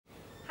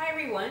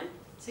everyone!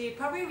 So you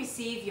probably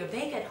received your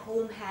bake at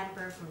home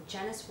hamper from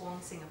Janice, Wong,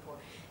 Singapore.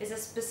 It's a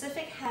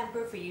specific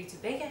hamper for you to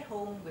bake at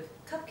home with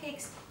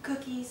cupcakes,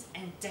 cookies,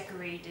 and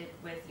decorate it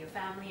with your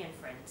family and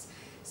friends.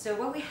 So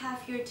what we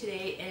have here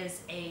today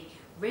is a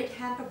red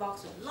hamper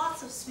box with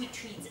lots of sweet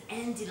treats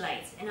and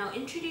delights, and I'll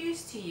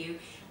introduce to you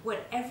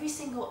what every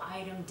single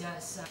item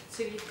does.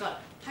 So you've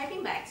got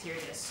piping bags here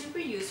that are super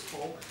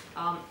useful,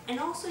 and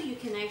also you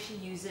can actually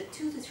use it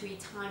 2 to 3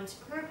 times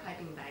per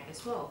piping bag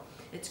as well.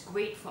 It's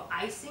great for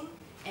icing,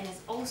 and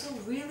it's also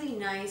really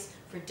nice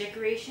for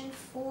decoration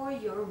for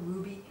your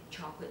ruby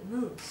chocolate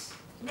mousse.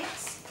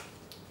 Next,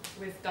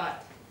 we've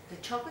got the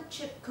chocolate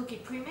chip cookie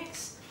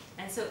premix,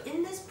 and so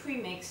in this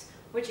premix,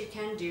 what you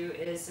can do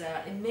is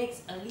it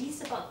makes at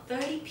least about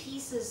 30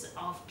 pieces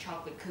of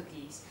chocolate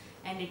cookies,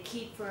 and they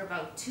keep for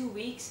about 2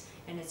 weeks,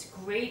 and it's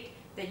great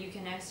that you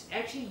can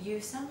actually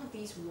use some of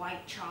these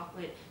white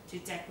chocolate to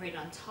decorate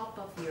on top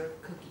of your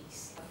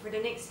cookies. For the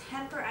next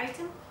hamper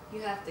item, you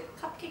have the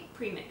cupcake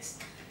premix.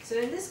 So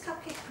in this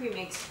cupcake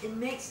premix, it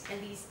makes at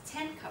least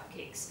 10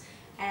 cupcakes,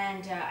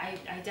 and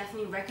I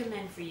definitely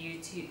recommend for you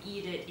to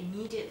eat it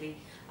immediately.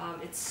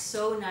 It's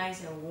so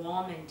nice and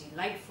warm and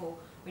delightful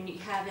when you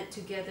have it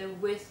together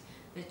with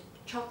the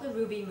chocolate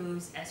ruby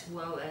mousse as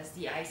well as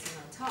the icing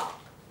on top.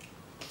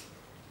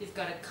 You've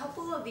got a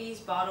couple of these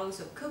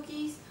bottles of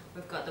cookies.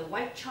 We've got the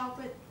white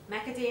chocolate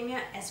macadamia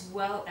as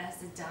well as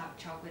the dark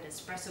chocolate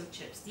espresso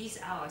chips. These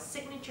are our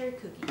signature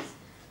cookies.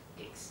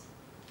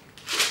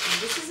 And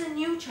this is a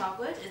new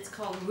chocolate. It's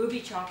called ruby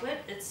chocolate.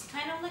 It's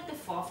kind of like the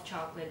fourth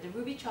chocolate. The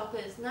ruby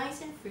chocolate is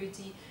nice and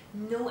fruity,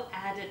 no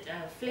added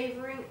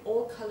flavoring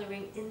or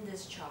coloring in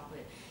this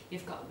chocolate.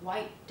 You've got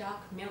white, dark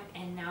milk,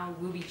 and now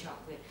ruby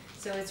chocolate.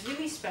 So it's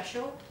really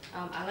special.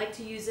 I like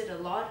to use it a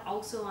lot,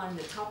 also on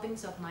the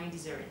toppings of my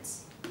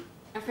desserts.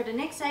 And for the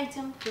next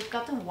item, we've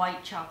got the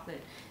white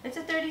chocolate. It's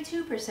a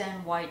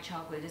 32% white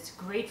chocolate. It's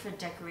great for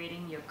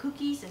decorating your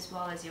cookies as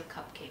well as your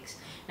cupcakes.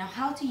 Now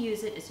how to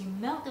use it is you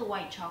melt the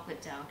white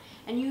chocolate down,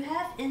 and you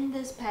have in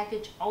this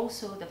package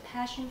also the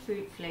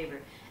Passionfruit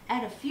Flavour.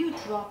 Add a few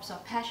drops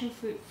of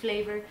Passionfruit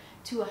Flavour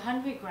to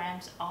 100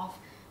 grams of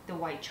the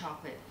white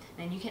chocolate.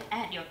 Then you can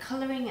add your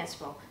coloring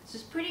as well. So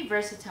it's pretty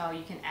versatile.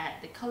 You can add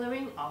the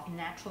coloring of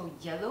natural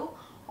yellow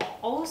or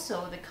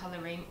also the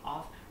coloring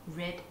of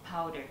red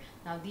powder.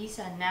 Now these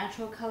are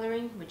natural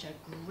coloring which are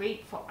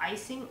great for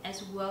icing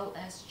as well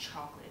as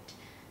chocolate.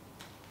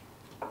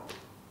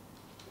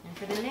 And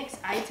for the next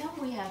item,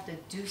 we have the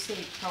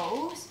Dulce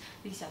pearls.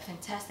 These are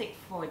fantastic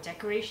for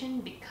decoration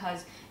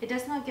because it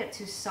does not get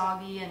too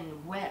soggy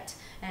and wet,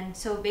 and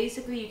so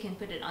basically you can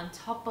put it on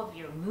top of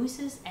your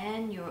mousses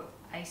and your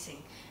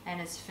icing,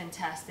 and it's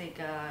fantastic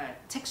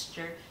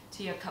texture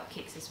to your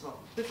cupcakes as well.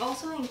 We've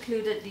also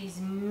included these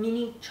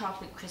mini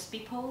chocolate crispy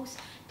pearls.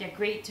 They're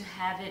great to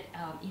have it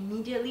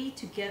immediately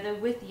together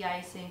with the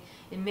icing.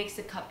 It makes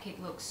the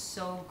cupcake look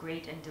so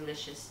great and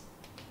delicious.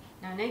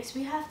 Now next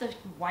we have the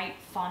white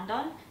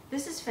fondant.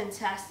 This is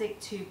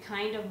fantastic to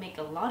kind of make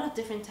a lot of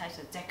different types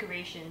of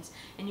decorations,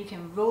 and you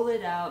can roll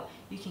it out.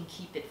 You can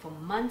keep it for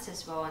months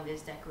as well on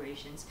these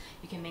decorations.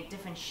 You can make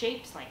different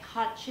shapes like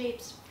heart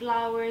shapes,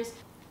 flowers.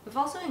 We've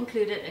also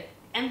included an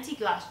empty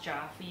glass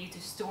jar for you to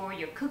store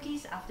your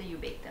cookies after you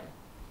bake them.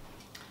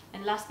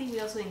 And lastly, we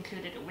also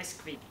included a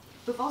whisk cream.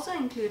 We've also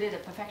included a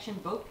Imperfection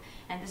book,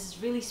 and this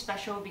is really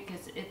special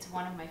because it's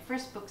one of my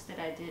first books that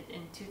I did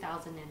in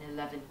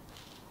 2011.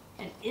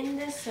 And in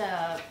this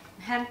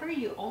hamper,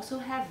 you also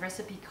have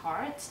recipe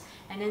cards,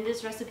 and in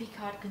this recipe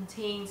card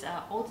contains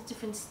all the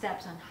different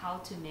steps on how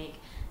to make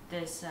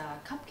this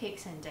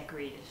cupcakes and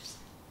decoratives.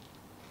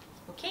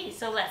 Okay,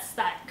 so let's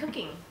start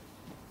cooking.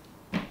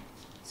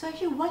 So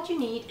actually what you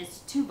need is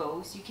 2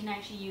 bowls. You can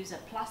actually use a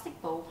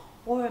plastic bowl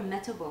or a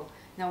metal bowl.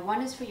 Now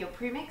one is for your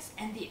premix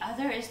and the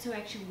other is to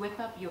actually whip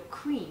up your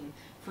cream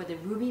for the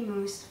ruby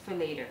mousse for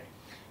later.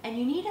 And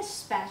you need a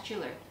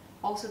spatula,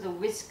 also the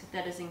whisk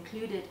that is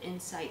included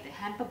inside the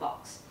hamper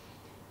box,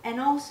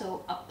 and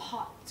also a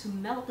pot to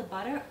melt the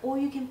butter, or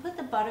you can put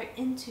the butter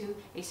into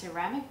a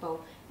ceramic bowl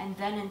and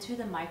then into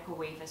the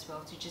microwave as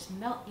well to just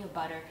melt your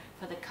butter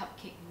for the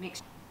cupcake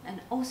mix. And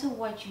also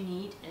what you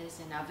need is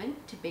an oven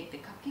to bake the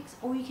cupcakes,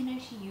 or you can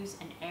actually use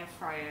an air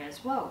fryer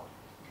as well.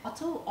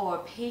 Bottle or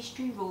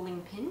pastry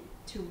rolling pin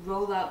to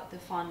roll out the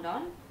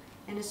fondant,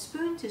 and a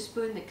spoon to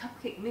spoon the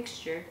cupcake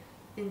mixture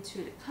into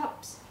the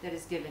cups that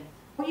is given.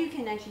 Or you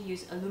can actually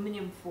use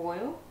aluminum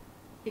foil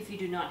if you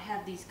do not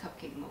have these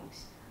cupcake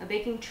molds. A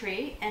baking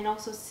tray, and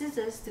also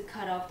scissors to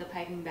cut off the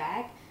piping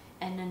bag,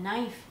 and a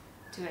knife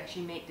to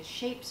actually make the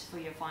shapes for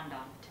your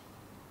fondant.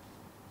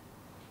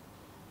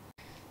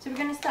 So we're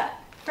going to start.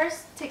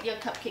 First, take your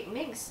cupcake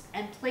mix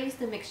and place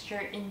the mixture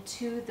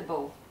into the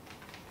bowl.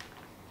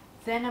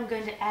 Then I'm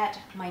going to add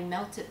my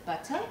melted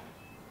butter,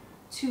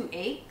 2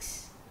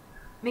 eggs,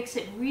 mix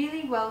it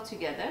really well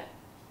together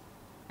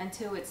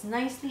until it's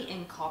nicely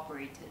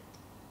incorporated.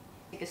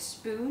 Take a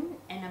spoon,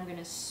 and I'm going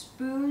to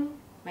spoon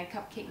my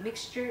cupcake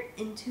mixture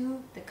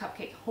into the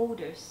cupcake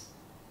holders.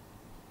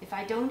 If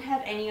I don't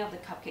have any of the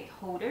cupcake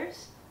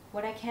holders,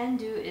 what I can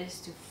do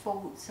is to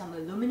fold some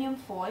aluminum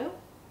foil.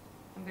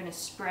 I'm going to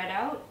spread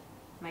out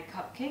my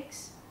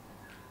cupcakes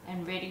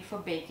and ready for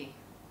baking.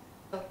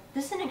 So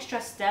this is an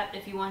extra step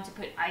if you want to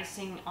put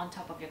icing on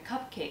top of your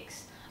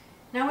cupcakes.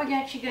 Now we're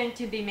actually going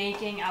to be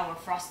making our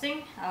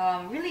frosting.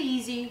 Really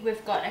easy.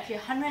 We've got actually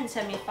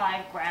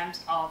 175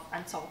 grams of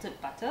unsalted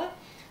butter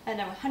and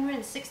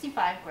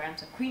 165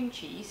 grams of cream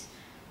cheese,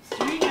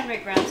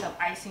 300 grams of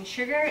icing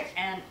sugar,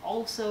 and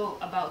also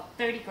about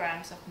 30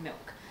 grams of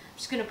milk. I'm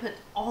just going to put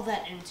all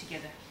that in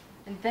together.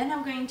 And then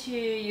I'm going to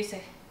use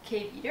a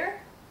K-beater,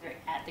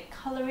 add the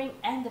coloring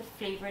and the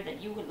flavor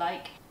that you would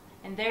like.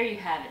 And there you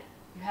have it.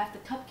 You have the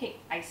cupcake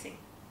icing.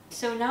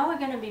 So now we're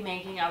going to be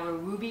making our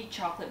ruby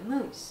chocolate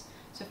mousse.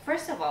 So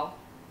first of all,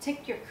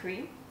 take your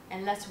cream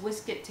and let's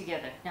whisk it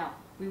together. Now,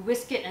 we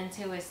whisk it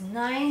until it's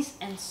nice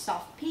and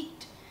soft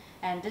peaked.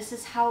 And this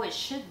is how it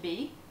should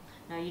be.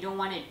 Now you don't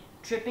want it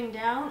dripping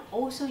down.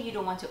 Also, you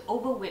don't want to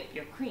over whip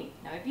your cream.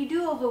 Now if you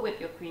do over whip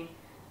your cream,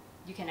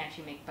 you can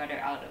actually make butter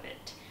out of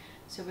it.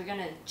 So we're going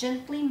to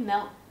gently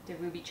melt the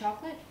ruby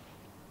chocolate.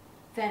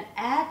 Then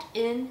add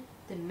in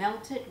the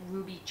melted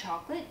ruby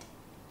chocolate.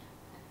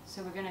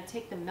 So we're going to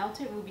take the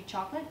melted ruby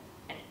chocolate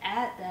and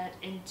add that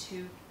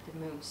into the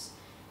mousse.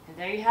 And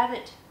there you have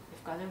it.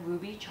 We've got a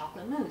ruby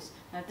chocolate mousse.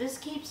 Now this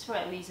keeps for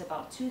at least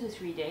about 2 to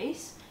 3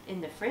 days in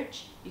the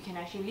fridge. You can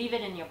actually leave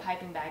it in your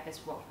piping bag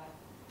as well.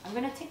 I'm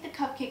going to take the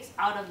cupcakes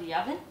out of the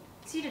oven.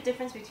 See the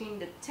difference between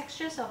the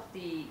textures of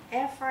the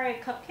air fryer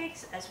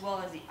cupcakes as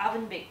well as the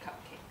oven baked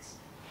cupcakes.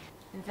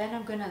 And then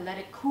I'm going to let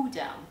it cool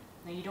down.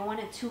 Now you don't want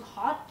it too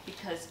hot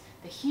because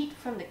the heat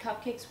from the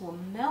cupcakes will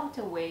melt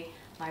away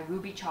my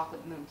ruby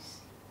chocolate mousse.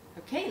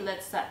 Okay,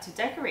 let's start to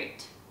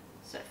decorate.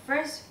 So at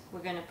first, we're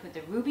going to put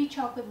the ruby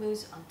chocolate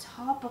mousse on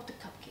top of the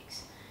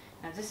cupcakes.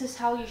 Now this is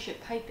how you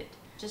should pipe it.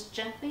 Just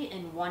gently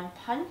in one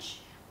punch.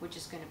 We're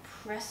just going to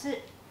press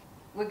it.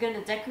 We're going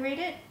to decorate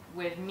it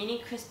with mini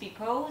crispy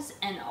pearls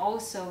and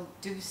also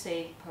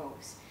Dulce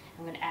pearls.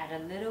 I'm going to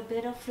add a little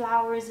bit of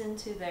flowers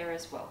into there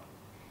as well.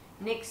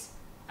 Next,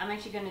 I'm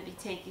actually going to be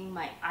taking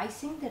my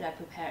icing that I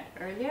prepared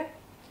earlier,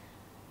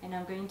 and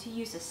I'm going to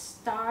use a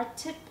star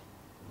tip.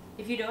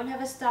 If you don't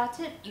have a star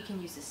tip, you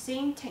can use the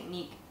same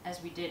technique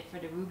as we did for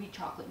the ruby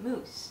chocolate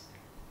mousse.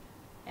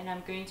 And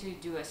I'm going to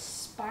do a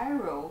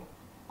spiral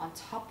on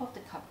top of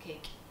the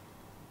cupcake,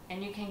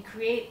 and you can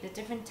create the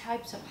different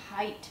types of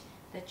height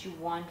that you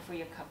want for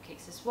your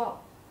cupcakes as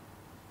well.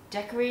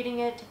 Decorating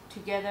it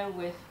together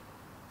with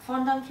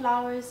fondant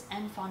flowers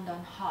and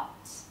fondant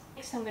hearts.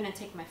 Next, I'm going to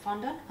take my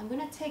fondant. I'm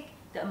going to take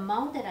the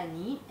amount that I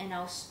need and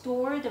I'll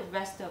store the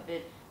rest of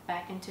it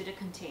back into the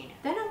container.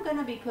 Then I'm going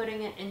to be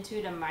putting it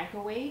into the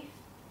microwave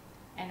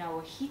and I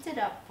will heat it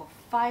up for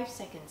 5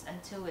 seconds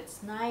until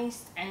it's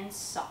nice and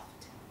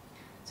soft.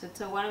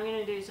 So what I'm going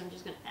to do is I'm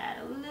just going to add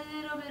a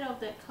little bit of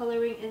that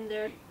coloring in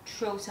there.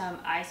 Throw some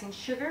icing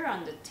sugar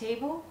on the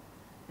table,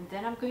 and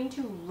then I'm going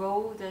to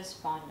roll this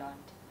fondant.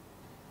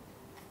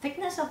 The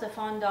thickness of the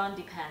fondant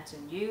depends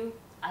on you.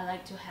 I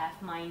like to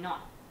have mine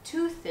not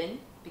too thin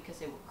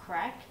because it will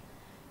crack,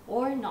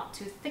 or not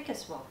too thick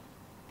as well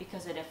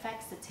because it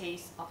affects the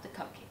taste of the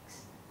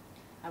cupcakes.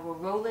 I will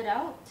roll it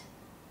out.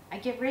 I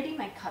get ready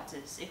my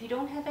cutters. If you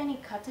don't have any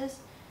cutters,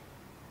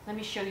 let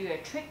me show you a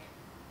trick.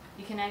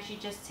 You can actually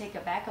just take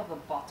a back of a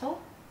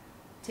bottle,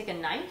 take a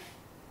knife,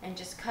 and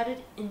just cut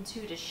it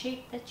into the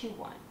shape that you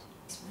want.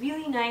 It's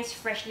really nice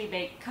freshly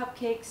baked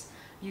cupcakes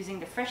using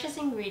the freshest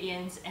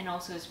ingredients, and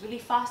also it's really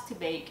fast to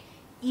bake,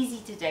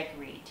 easy to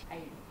decorate.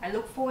 I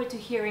look forward to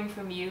hearing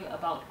from you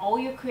about all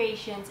your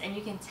creations, and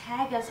you can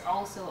tag us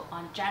also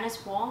on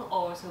Janice Wong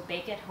or also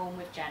Bake at Home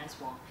with Janice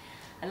Wong.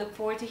 I look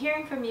forward to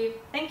hearing from you.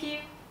 Thank you!